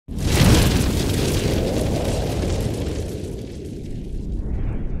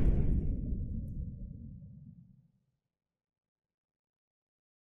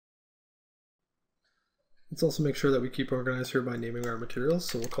Let's also make sure that we keep organized here by naming our materials.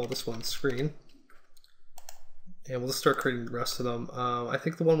 So we'll call this one screen. And we'll just start creating the rest of them. I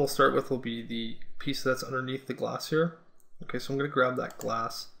think the one we'll start with will be the piece that's underneath the glass here. Okay, so I'm going to grab that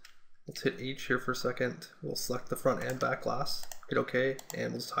glass. Let's hit H here for a second. We'll select the front and back glass, hit OK,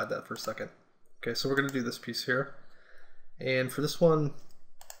 and we'll just hide that for a second. Okay, so we're going to do this piece here. And for this one,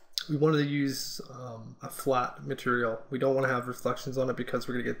 we wanted to use a flat material. We don't want to have reflections on it because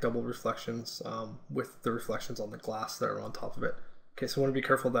we're going to get double reflections with the reflections on the glass that are on top of it. Okay, so we want to be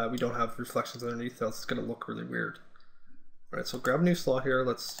careful that we don't have reflections underneath, else it's going to look really weird. All right, so grab a new slot here.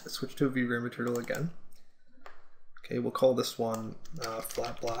 Let's switch to a V-Ray material again. Okay, we'll call this one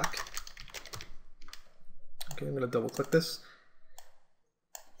flat black. Okay, I'm going to double click this.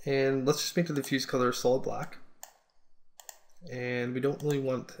 And let's just make the diffuse color solid black. And we don't really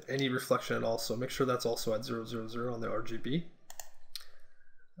want any reflection at all, so make sure that's also at 000 on the RGB.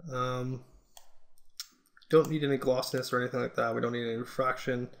 Don't need any glossiness or anything like that. We don't need any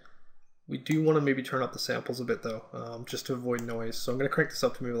refraction. We do want to maybe turn up the samples a bit though, just to avoid noise. So I'm going to crank this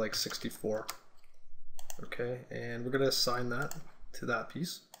up to maybe like 64. Okay, and we're going to assign that to that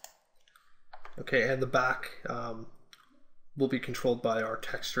piece. Okay, and the back will be controlled by our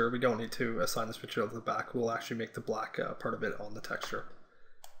texture. We don't need to assign this material to the back. We'll actually make the black part of it on the texture.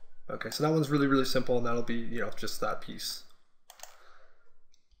 Okay, so that one's really, really simple, and that'll be, you know, just that piece.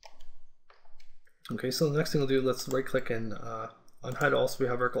 Okay, so the next thing we'll do, let's right click and unhide all so we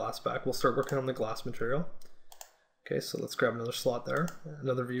have our glass back. We'll start working on the glass material. Okay, so let's grab another slot there,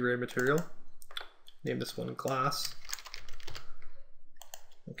 another V-Ray material. Name this one glass.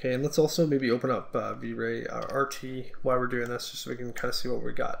 Okay, and let's also maybe open up V-Ray RT while we're doing this, just so we can kind of see what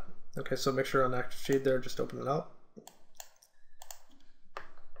we got. Okay, so make sure on active shade there, just open it up.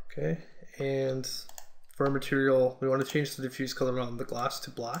 Okay, and for our material, we want to change the diffuse color on the glass to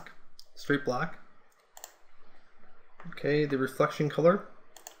black, straight black. Okay, the reflection color,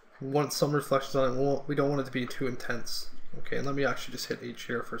 we want some reflections on it. We don't want it to be too intense. Okay, and let me actually just hit H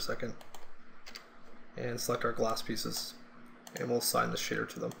here for a second and select our glass pieces, and we'll assign the shader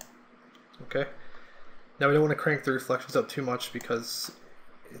to them. Okay, now we don't want to crank the reflections up too much because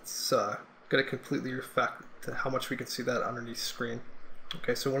it's going to completely affect how much we can see that underneath the screen.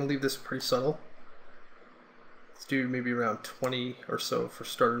 Okay, so we want to leave this pretty subtle. Let's do maybe around 20 or so for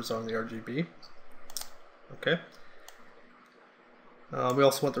starters on the RGB. Okay. We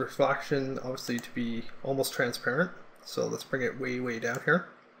also want the reflection obviously to be almost transparent, so let's bring it way, way down here.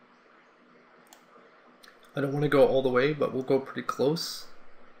 I don't want to go all the way, but we'll go pretty close.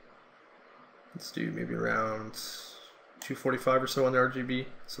 Let's do maybe around 245 or so on the RGB.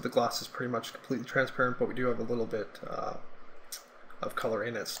 So the glass is pretty much completely transparent, but we do have a little bit of color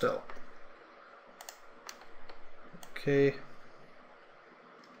in it still. Okay.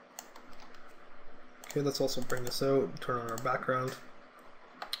 Okay, let's also bring this out and turn on our background.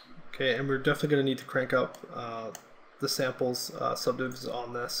 Okay, and we're definitely going to need to crank up the samples, subdivisions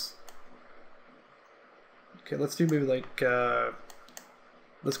on this. Okay, let's do maybe like,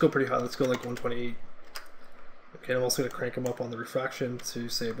 let's go pretty high, let's go like 128. Okay, I'm also going to crank them up on the refraction to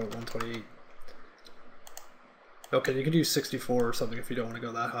say about 128. Okay, you can do 64 or something if you don't want to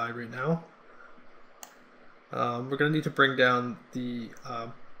go that high right now. We're going to need to bring down the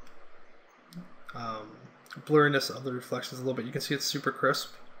blurriness of the reflections a little bit. You can see it's super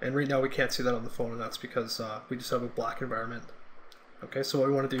crisp, and right now we can't see that on the phone, and that's because we just have a black environment. Okay, so what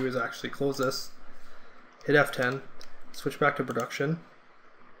we want to do is actually close this, hit F10, switch back to production,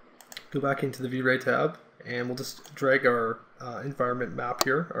 go back into the V-Ray tab, and we'll just drag our environment map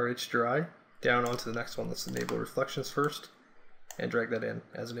here, our HDRI, down onto the next one. Let's enable reflections first, and drag that in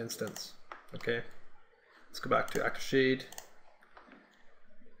as an instance. Okay, let's go back to active shade.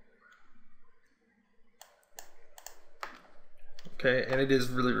 Okay, and it is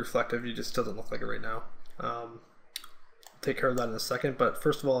really reflective, it just doesn't look like it right now. I'll take care of that in a second, but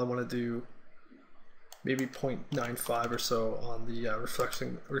first of all I want to do maybe 0.95 or so on the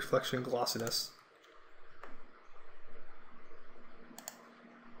reflection glossiness.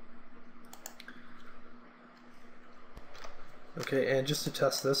 Okay, and just to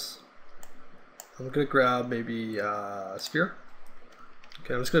test this, I'm going to grab maybe a sphere.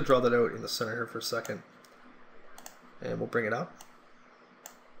 Okay, I'm just going to draw that out in the center here for a second, and we'll bring it up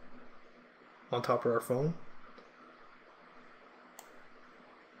on top of our phone.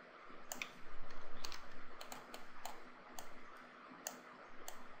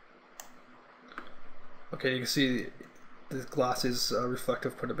 Okay, you can see the glass is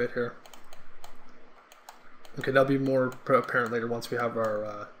reflective quite a bit here. Okay, that'll be more apparent later once we have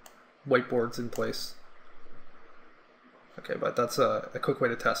our whiteboards in place. Okay, but that's a quick way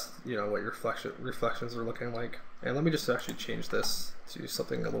to test, you know, what your reflections are looking like. And let me just actually change this to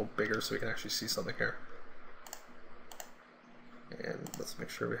something a little bigger so we can actually see something here. And let's make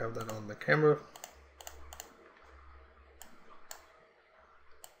sure we have that on the camera.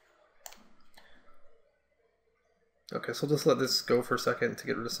 Okay, so just let this go for a second to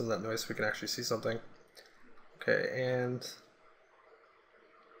get rid of some of that noise so we can actually see something. Okay, and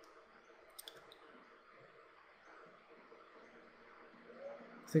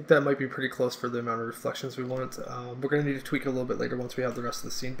I think that might be pretty close for the amount of reflections we want. We're going to need to tweak it a little bit later once we have the rest of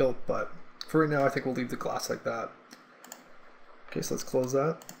the scene built, but for right now I think we'll leave the glass like that. Okay, so let's close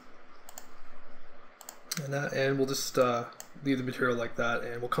that. And we'll just leave the material like that,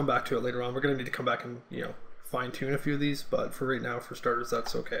 and we'll come back to it later on. We're going to need to come back and, you know, fine tune a few of these, but for right now, for starters,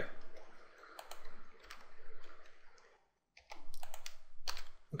 that's okay.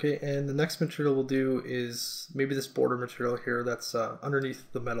 Okay, and the next material we'll do is maybe this border material here that's underneath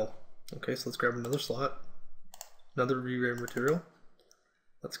the metal. Okay, so let's grab another slot, another V-ray material.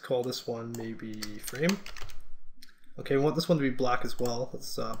 Let's call this one maybe frame. Okay, we want this one to be black as well.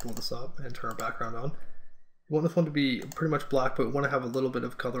 Let's blow this up and turn our background on. We want this one to be pretty much black, but we want to have a little bit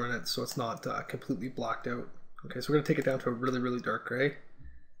of color in it so it's not completely blacked out. Okay, so we're going to take it down to a really, really dark gray.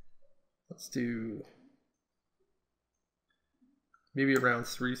 Let's do maybe around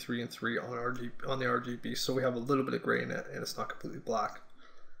 3, 3, and 3 on the RGB, so we have a little bit of gray in it and it's not completely black.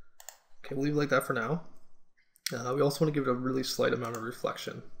 Okay, we'll leave it like that for now. We also want to give it a really slight amount of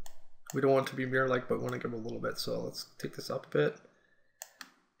reflection. We don't want it to be mirror-like, but we want to give it a little bit, so let's take this up a bit.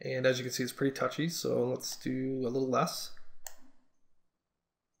 And as you can see, it's pretty touchy, so let's do a little less.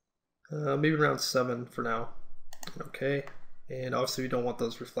 Maybe around 7 for now. Okay, and obviously we don't want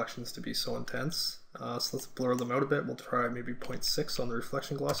those reflections to be so intense, so let's blur them out a bit. We'll try maybe 0.6 on the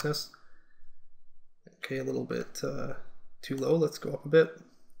reflection glossiness. Okay, a little bit too low. Let's go up a bit.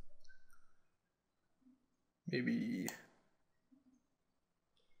 Maybe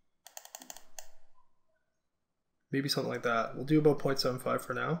something like that. We'll do about 0.75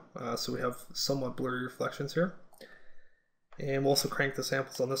 for now, so we have somewhat blurry reflections here. And we'll also crank the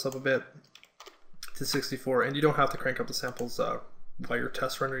samples on this up a bit to 64, and you don't have to crank up the samples while you're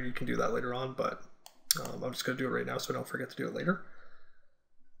test rendering. You can do that later on, but I'm just going to do it right now so I don't forget to do it later.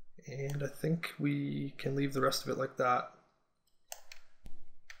 And I think we can leave the rest of it like that.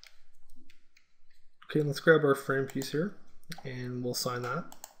 Okay, let's grab our frame piece here and we'll sign that.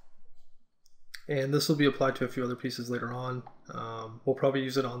 And this will be applied to a few other pieces later on. We'll probably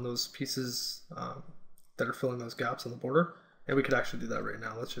use it on those pieces that are filling those gaps on the border. And we could actually do that right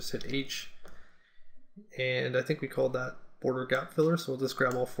now. Let's just hit H. And I think we called that border gap filler. So we'll just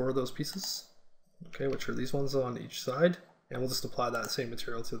grab all 4 of those pieces, okay, which are these ones on each side. And we'll just apply that same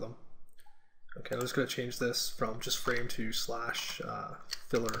material to them. Okay, I'm just going to change this from just frame to slash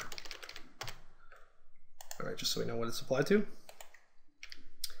filler. All right, just so we know what it's applied to.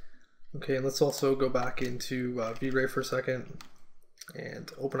 Okay, and let's also go back into V-Ray for a second and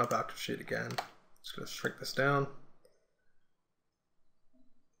open up Aftershade again. Just going to shrink this down.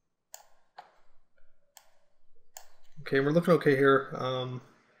 Okay, we're looking okay here.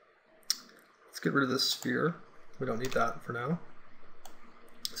 Let's get rid of this sphere. We don't need that for now.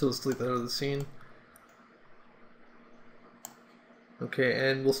 So let's delete that out of the scene. Okay,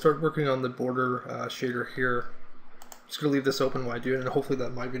 and we'll start working on the border shader here. Just gonna leave this open while I do it, and hopefully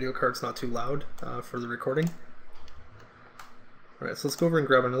that my video card's not too loud for the recording. Alright, so let's go over and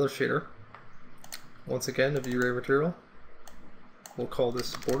grab another shader. Once again, a V-Ray material. We'll call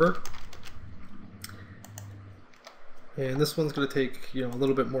this border. And this one's going to take, you know, a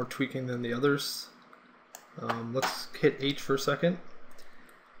little bit more tweaking than the others. Let's hit H for a second,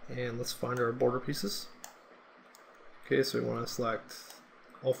 and let's find our border pieces. Okay, so we want to select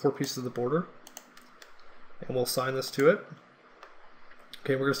all 4 pieces of the border, and we'll assign this to it.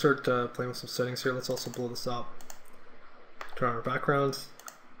 Okay, we're going to start playing with some settings here. Let's also blow this up. Turn on our background.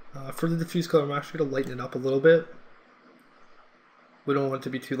 For the diffuse color, I'm actually going to lighten it up a little bit. We don't want it to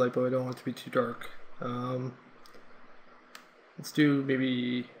be too light, but we don't want it to be too dark. Let's do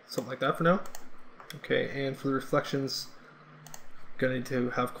maybe something like that for now. Okay, and for the reflections, I'm gonna need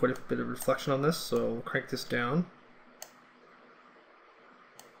to have quite a bit of reflection on this, so we'll crank this down.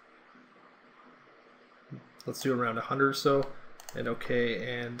 Let's do around 100 or so, and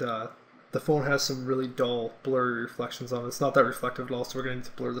okay, and the phone has some really dull, blurry reflections on it. It's not that reflective at all, so we're gonna need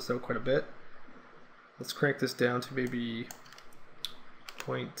to blur this out quite a bit. Let's crank this down to maybe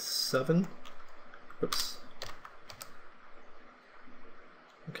 0.7. Whoops.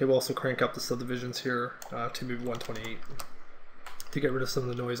 Okay, we'll also crank up the subdivisions here to maybe 128 to get rid of some of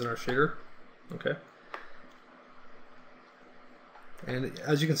the noise in our shader. Okay. And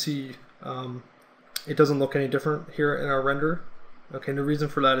as you can see, it doesn't look any different here in our render. Okay, and the reason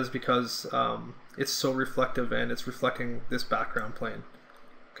for that is because it's so reflective and it's reflecting this background plane.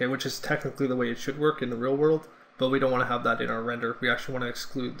 Okay, which is technically the way it should work in the real world, but we don't want to have that in our render. We actually want to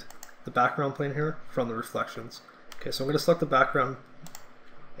exclude the background plane here from the reflections. Okay, so I'm going to select the background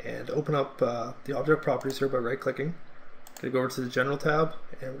and open up the object properties here by right-clicking. I'm going to go over to the General tab,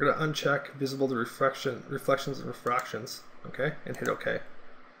 and we're going to uncheck Visible to Reflections and Refractions, okay, and hit OK.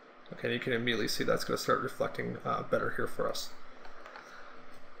 Okay, you can immediately see that's going to start reflecting better here for us.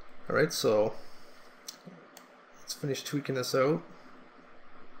 Alright, so let's finish tweaking this out.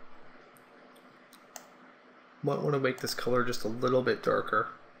 Might want to make this color just a little bit darker.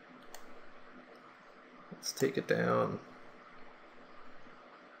 Let's take it down.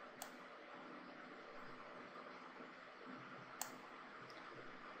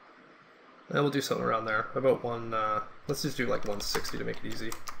 And we'll do something around there. About let's just do like 160 to make it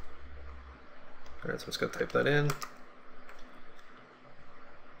easy. Alright, so I'm just going to type that in.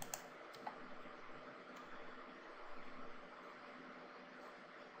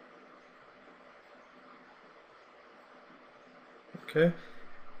 Okay.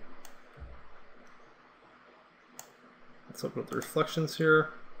 Let's open up the reflections here,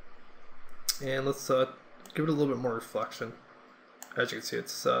 and let's give it a little bit more reflection. As you can see,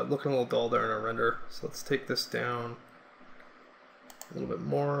 it's looking a little dull there in our render, so let's take this down a little bit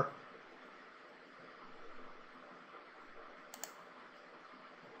more.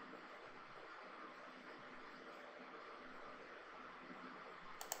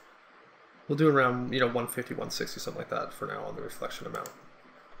 We'll do around 150, 160, something like that for now on the reflection amount.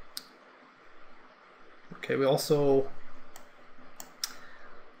 Okay, we also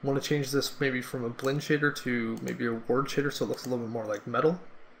want to change this maybe from a blend shader to maybe a word shader so it looks a little bit more like metal.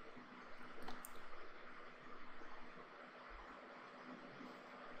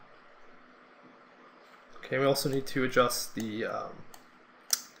 Okay, we also need to adjust the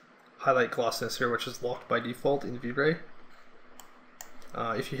highlight glossiness here, which is locked by default in V-Ray.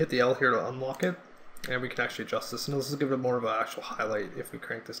 If you hit the L here to unlock it, and we can actually adjust this, and this will give it more of an actual highlight. If we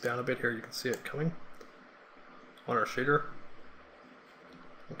crank this down a bit here, you can see it coming on our shader.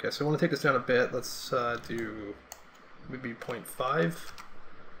 Okay, so I want to take this down a bit. Let's do maybe 0.5.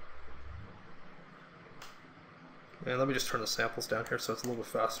 And let me just turn the samples down here so it's a little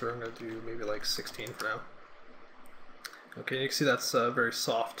bit faster. I'm going to do maybe like 16 for now. Okay, you can see that's a very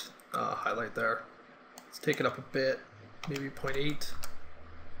soft highlight there. Let's take it up a bit, maybe 0.8.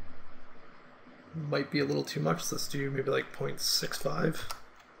 Might be a little too much, so let's do maybe like 0.65.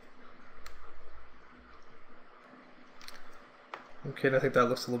 Okay, and I think that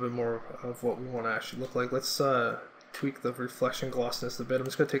looks a little bit more of what we want to actually look like. Let's tweak the reflection glossiness a bit. I'm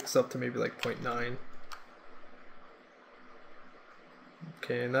just going to take this up to maybe like 0.9.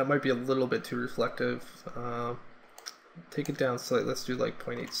 Okay, and that might be a little bit too reflective. Take it down slightly. Let's do like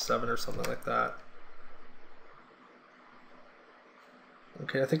 0.87 or something like that.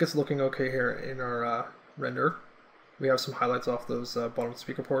 Okay, I think it's looking okay here in our render. We have some highlights off those bottom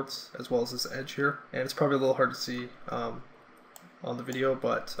speaker ports as well as this edge here, and it's probably a little hard to see on the video,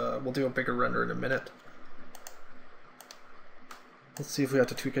 but we'll do a bigger render in a minute. Let's see if we have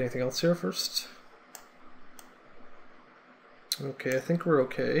to tweak anything else here first. Okay, I think we're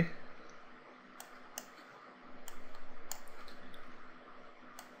okay.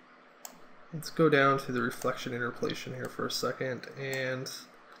 Let's go down to the reflection interpolation here for a second, and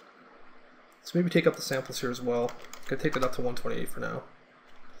let's maybe take up the samples here as well. I'm going to take it up to 128 for now.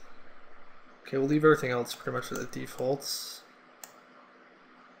 Okay, we'll leave everything else pretty much at the defaults.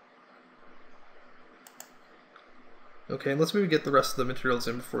 Okay, and let's maybe get the rest of the materials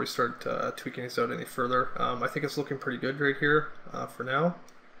in before we start tweaking this out any further. I think it's looking pretty good right here for now.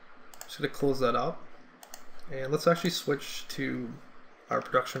 Just going to close that up, and let's actually switch to our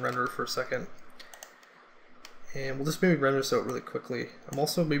production renderer for a second, and we'll just maybe render this out really quickly. I'm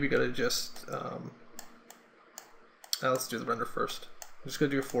also maybe going to just let's do the render first. I'm just going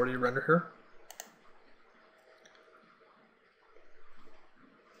to do a 40 render here.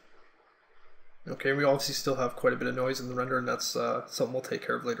 Okay, we obviously still have quite a bit of noise in the render, and that's something we'll take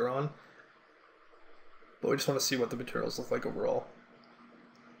care of later on, but we just want to see what the materials look like overall.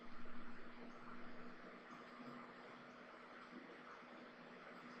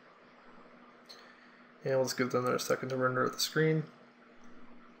 And let's give them another second to render the screen.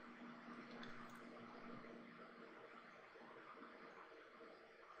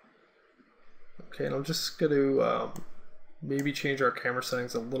 Okay, and I'm just going to maybe change our camera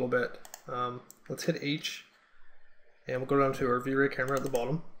settings a little bit. Let's hit H, and we'll go down to our V-Ray camera at the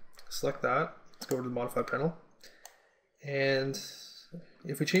bottom. Select that. Let's go over to the Modify panel. And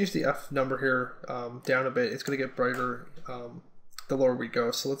if we change the F number here down a bit, it's going to get brighter the lower we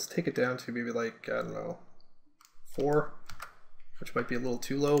go. So let's take it down to maybe like, I don't know, 4, which might be a little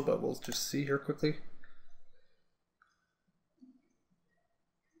too low, but we'll just see here quickly.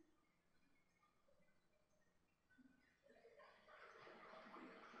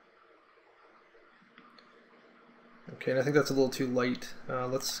 Okay, and I think that's a little too light.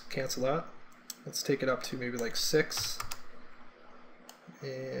 Let's cancel that. Let's take it up to maybe like 6.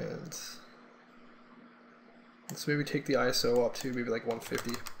 And let's maybe take the ISO up to maybe like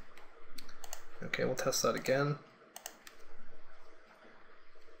 150. Okay, we'll test that again.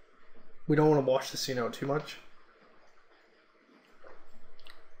 We don't want to wash the scene out too much.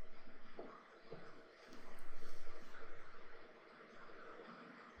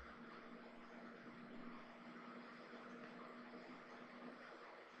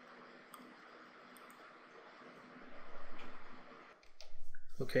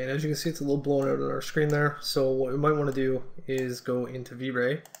 Okay, and as you can see, it's a little blown out on our screen there. So what we might want to do is go into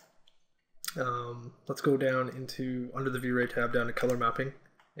V-Ray. Let's go down into, under the V-Ray tab, down to color mapping.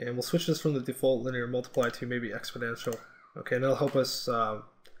 And we'll switch this from the default linear multiply to maybe exponential. Okay, and that'll help us to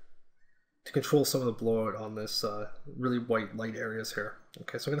control some of the blowout on this really white light areas here.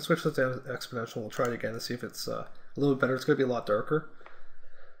 Okay, so I'm going to switch this down to exponential. We'll try it again to see if it's a little bit better. It's going to be a lot darker,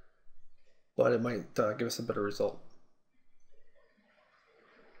 but it might give us a better result.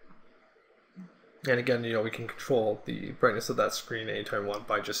 And again, we can control the brightness of that screen anytime we want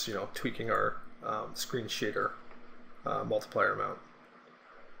by just, tweaking our screen shader multiplier amount.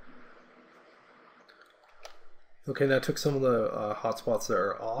 Okay, now I took some of the hotspots that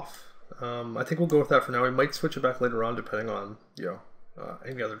are off. I think we'll go with that for now. We might switch it back later on depending on,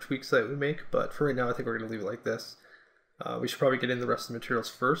 any other tweaks that we make. But for right now, I think we're going to leave it like this. We should probably get in the rest of the materials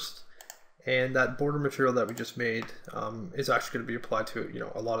first. And that border material that we just made is actually going to be applied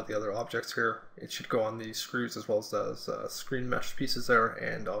to a lot of the other objects here. It should go on the screws as well as those screen mesh pieces there,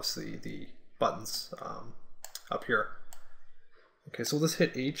 and obviously the buttons up here. Okay, so we'll just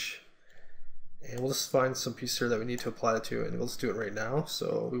hit H, and we'll just find some piece here that we need to apply it to, and we'll just do it right now.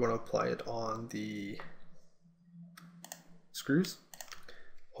 So we want to apply it on the screws,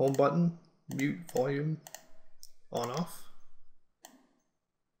 home button, mute, volume, on, off.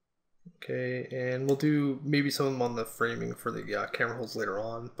 Okay, and we'll do maybe some of them on the framing for the camera holes later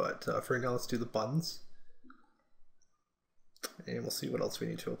on, but for right now, let's do the buttons. And we'll see what else we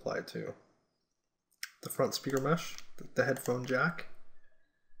need to apply it to. The front speaker mesh, the headphone jack,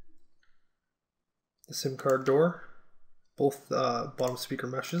 the SIM card door, both bottom speaker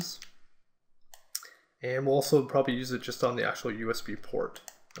meshes, and we'll also probably use it just on the actual USB port.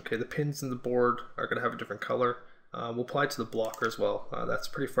 Okay, the pins in the board are going to have a different color. We'll apply it to the blocker as well. That's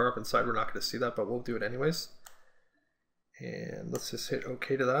pretty far up inside, we're not going to see that, but we'll do it anyways. And let's just hit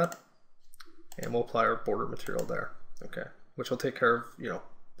OK to that, and we'll apply our border material there. Okay, which will take care of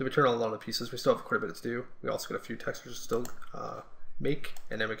the material on a lot of pieces. We still have quite a bit to do. We also got a few textures to still make,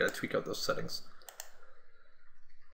 and then we got to tweak out those settings.